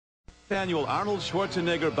Annual Arnold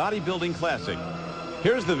Schwarzenegger Bodybuilding Classic.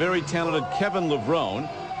 Here's the very talented Kevin Levrone,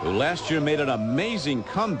 who last year made an amazing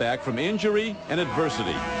comeback from injury and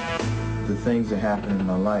adversity. The things that happened in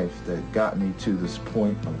my life that got me to this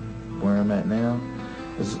point of where I'm at now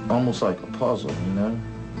is almost like a puzzle, you know?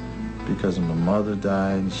 Because my mother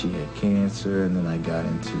died and she had cancer, and then I got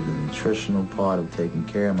into the nutritional part of taking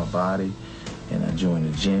care of my body, and I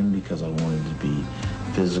joined the gym because I wanted to be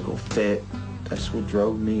physical fit. That's what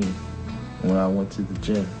drove me when I went to the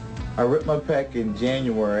gym. I ripped my pec in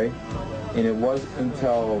January, and it wasn't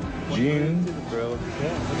until June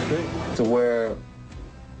to where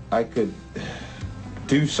I could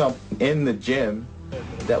do something in the gym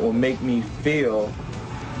that will make me feel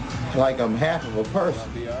like I'm half of a person.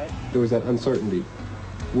 There was that uncertainty.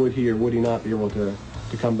 Would he or would he not be able to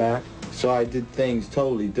come back? So I did things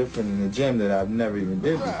totally different in the gym that I've never even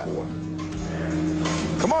did before.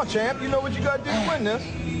 Come on, champ. You know what you got to do to win this.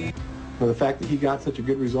 Well, the fact that he got such a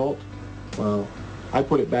good result, well, I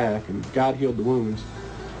put it back, and God healed the wounds.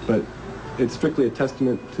 But it's strictly a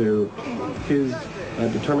testament to his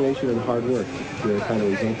determination and hard work, the kind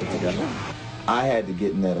of result that he got. I had to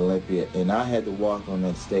get in that Olympia, and I had to walk on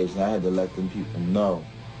that stage, and I had to let them people know,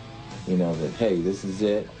 you know, that, hey, this is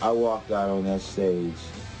it. I walked out on that stage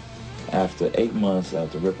after 8 months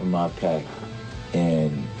after ripping my pec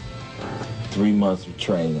and 3 months of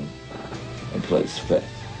training and placed fifth.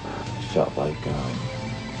 It felt like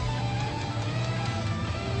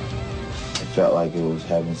it was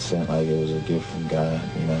heaven sent, like it was a gift from God,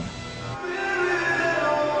 you know.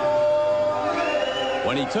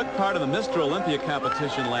 When he took part in the Mr. Olympia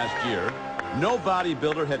competition last year, no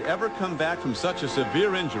bodybuilder had ever come back from such a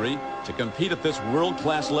severe injury to compete at this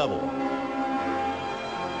world-class level.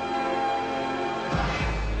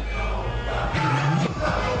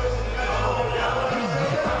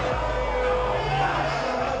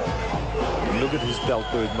 Look at his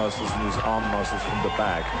deltoid muscles and his arm muscles from the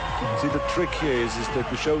back. See, the trick here is that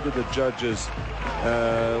we show to the judges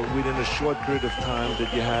within a short period of time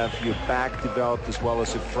that you have your back developed as well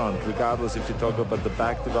as your front, regardless if you talk about the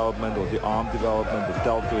back development or the arm development, the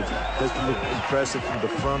deltoids. It has to look impressive from the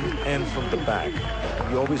front and from the back.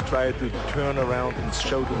 We always try to turn around and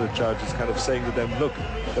show to the judges, kind of saying to them, look,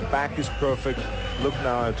 the back is perfect. Look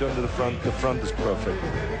now, I turn to the front is perfect.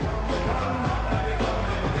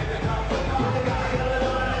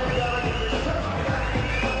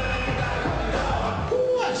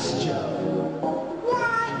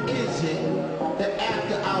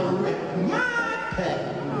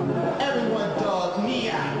 Everyone dogged me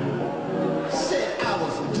out, said I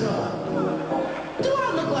was done. Do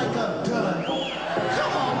I look like I'm done?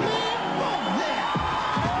 Come on, man, fuck that.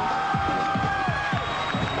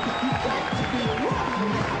 You got to be rough.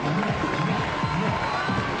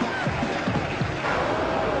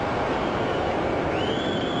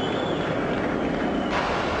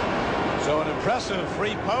 So an impressive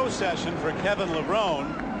free pose session for Kevin Levrone.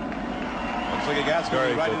 Looks like he got to be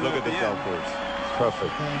right. Look at the deltoids.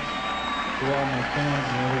 Perfect. To all my fans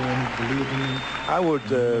and everyone who believed in me. I would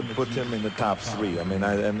put him in the top 3. I mean,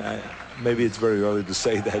 maybe it's very early to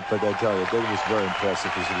say that, but I tell you, that was very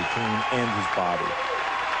impressive, his routine and his body.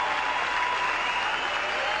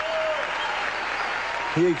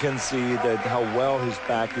 Here you can see that how well his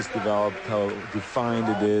back is developed, how defined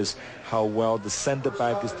it is, how well the center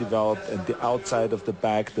back is developed, and the outside of the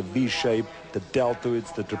back, the V shape, the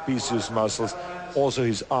deltoids, the trapezius muscles. Also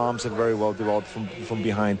his arms are very well developed from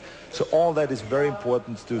behind. So all that is very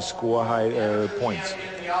important to score high points.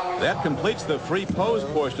 That completes the free pose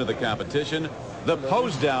portion of the competition. The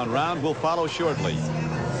pose down round will follow shortly.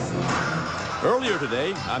 Earlier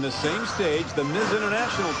today, on the same stage, the Ms.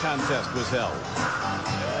 International contest was held.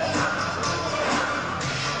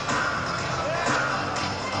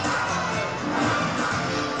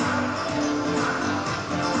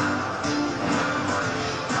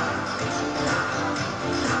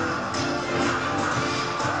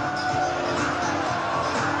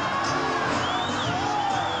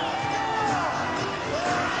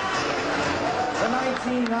 The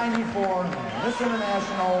 1994 Miss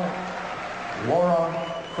International Laura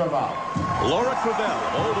Crevel. Laura Crevel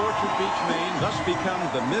of Old Orchard Beach, Maine, thus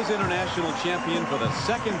becomes the Ms. International champion for the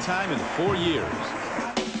second time in 4 years.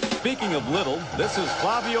 Speaking of little, this is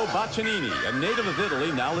Flavio Boccianini, a native of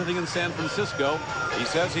Italy, now living in San Francisco. He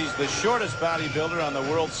says he's the shortest bodybuilder on the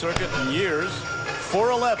world circuit in years,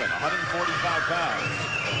 4'11", 145 pounds.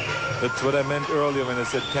 That's what I meant earlier when I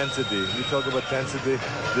said tensity. You talk about tensity,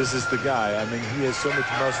 this is the guy. I mean, he has so much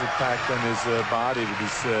muscle packed on his body with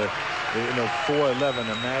his you know, 4'11",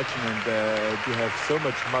 imagine, and you have so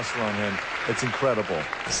much muscle on him. It's incredible.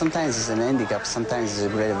 Sometimes it's an handicap, sometimes it's a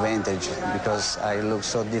great advantage because I look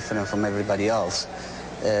so different from everybody else.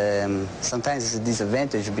 Sometimes it's a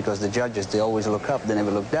disadvantage because the judges, they always look up, they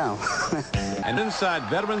never look down. And inside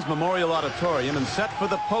Veterans Memorial Auditorium and set for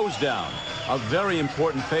the pose down, a very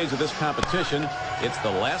important phase of this competition. It's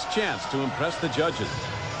the last chance to impress the judges.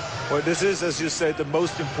 Well, this is, as you said, the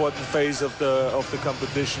most important phase of the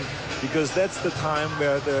competition, because that's the time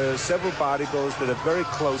where there are several bodybuilders that are very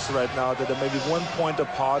close right now, that are maybe 1 point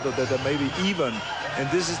apart or that are maybe even. And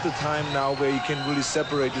this is the time now where you can really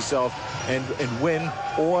separate yourself and win.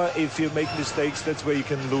 Or if you make mistakes, that's where you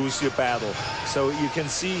can lose your battle. So you can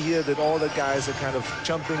see here that all the guys are kind of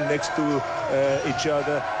jumping next to each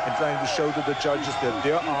other and trying to show to the judges that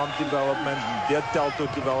their arm development, their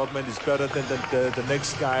deltoid development is better than the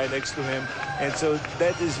next guy next to him. And so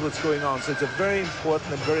that is what's going on. So it's a very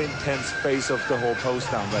important and very intense phase of the whole pose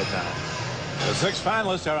down right now. The 6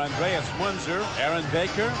 finalists are Andreas Munzer, Aaron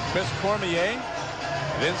Baker, Chris Cormier,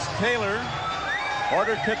 Vince Taylor,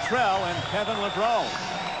 Porter Cottrell, and Kevin Levrone.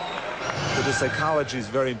 So the psychology is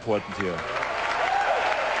very important here.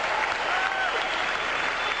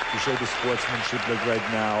 To show the sportsmanship like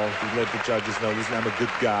right now, to let the judges know, listen, I'm a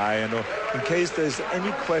good guy. And in case there's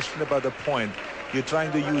any question about a point, you're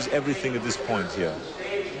trying to use everything at this point here.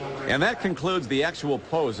 And that concludes the actual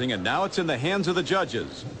posing, and now it's in the hands of the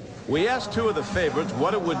judges. We asked 2 of the favorites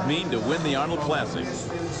what it would mean to win the Arnold Classic.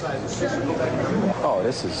 Oh,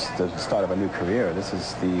 this is the start of a new career. This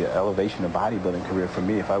is the elevation of bodybuilding career for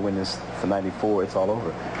me. If I win this for 94, it's all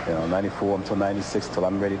over. You know, 94 until 96 till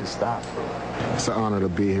I'm ready to stop. It's an honor to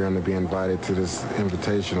be here and to be invited to this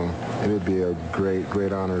invitational. It would be a great,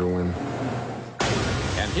 great honor to win.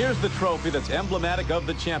 And here's the trophy that's emblematic of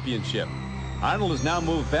the championship. Arnold has now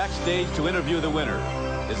moved backstage to interview the winner.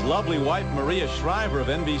 His lovely wife, Maria Shriver of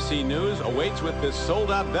NBC News, awaits with this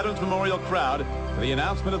sold-out Veterans Memorial crowd for the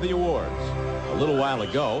announcement of the awards. A little while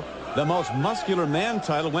ago, the most muscular man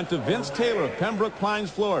title went to Vince Taylor of Pembroke Pines,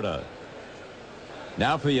 Florida.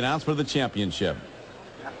 Now for the announcement of the championship.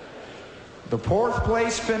 The 4th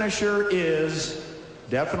place finisher is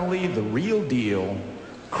definitely the real deal,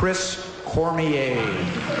 Chris Cormier.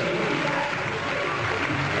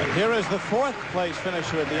 Here is the 4th place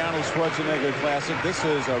finisher at the Arnold Schwarzenegger Classic. This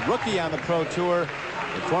is a rookie on the Pro Tour,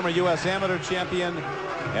 the former U.S. amateur champion,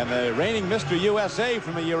 and the reigning Mr. USA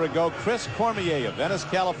from a year ago, Chris Cormier of Venice,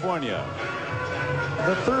 California.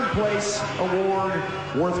 The 3rd place award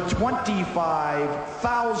worth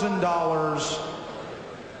 $25,000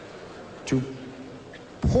 to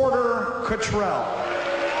Porter Cottrell.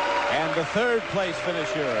 And the 3rd place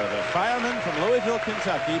finisher, the fireman from Louisville,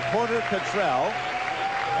 Kentucky, Porter Cottrell.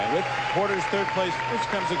 And with Porter's 3rd place finish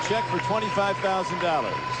comes a check for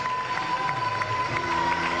 $25,000.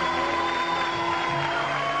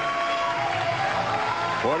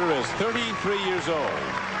 Porter is 33 years old.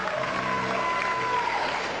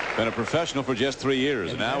 Been a professional for just 3 years.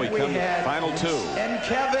 And now we come to final 2. And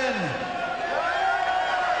Kevin,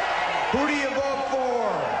 who do you vote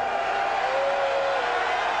for?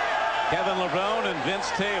 Kevin Levrone and Vince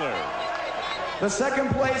Taylor. The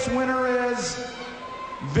 2nd place winner is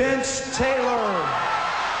Vince Taylor.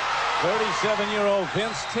 37-year-old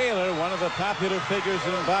Vince Taylor, one of the popular figures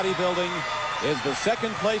in bodybuilding, is the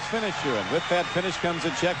 2nd place finisher. And with that finish comes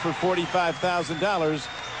a check for $45,000.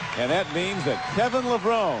 And that means that Kevin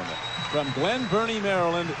Levrone from Glen Burnie,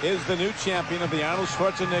 Maryland, is the new champion of the Arnold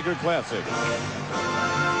Schwarzenegger Classic.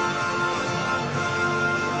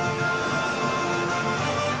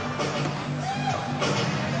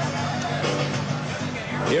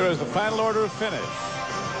 Here is the final order of finish,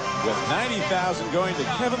 with $90,000 going to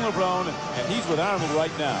Kevin Levrone, and he's with Arnold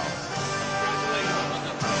right now.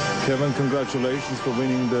 Kevin, congratulations for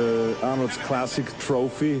winning the Arnold's Classic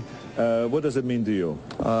trophy. What does it mean to you?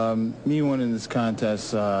 Me winning this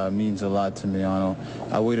contest means a lot to me, Arnold.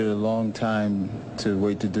 I waited a long time to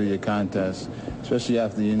wait to do your contest, especially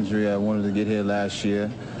after the injury. I wanted to get here last year,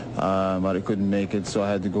 but I couldn't make it, so I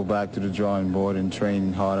had to go back to the drawing board and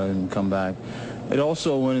train harder and come back. It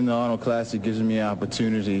also, winning the Arnold Classic gives me an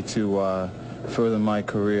opportunity to further my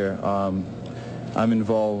career. I'm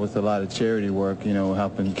involved with a lot of charity work, you know,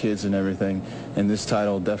 helping kids and everything, and this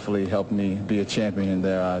title definitely helped me be a champion in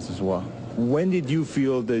their eyes as well. When did you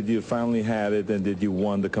feel that you finally had it and that you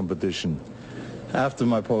won the competition? After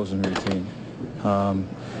my posing routine.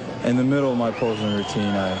 In the middle of my posing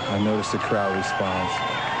routine, I noticed the crowd response,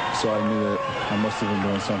 so I knew that I must have been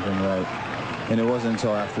doing something right. And it wasn't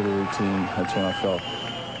until after the routine that's when I felt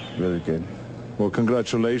really good. Well,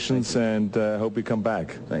 congratulations, and I hope you come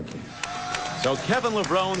back. Thank you. So Kevin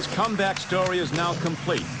Lebrone's comeback story is now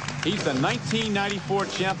complete. He's the 1994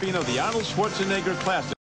 champion of the Arnold Schwarzenegger Classic.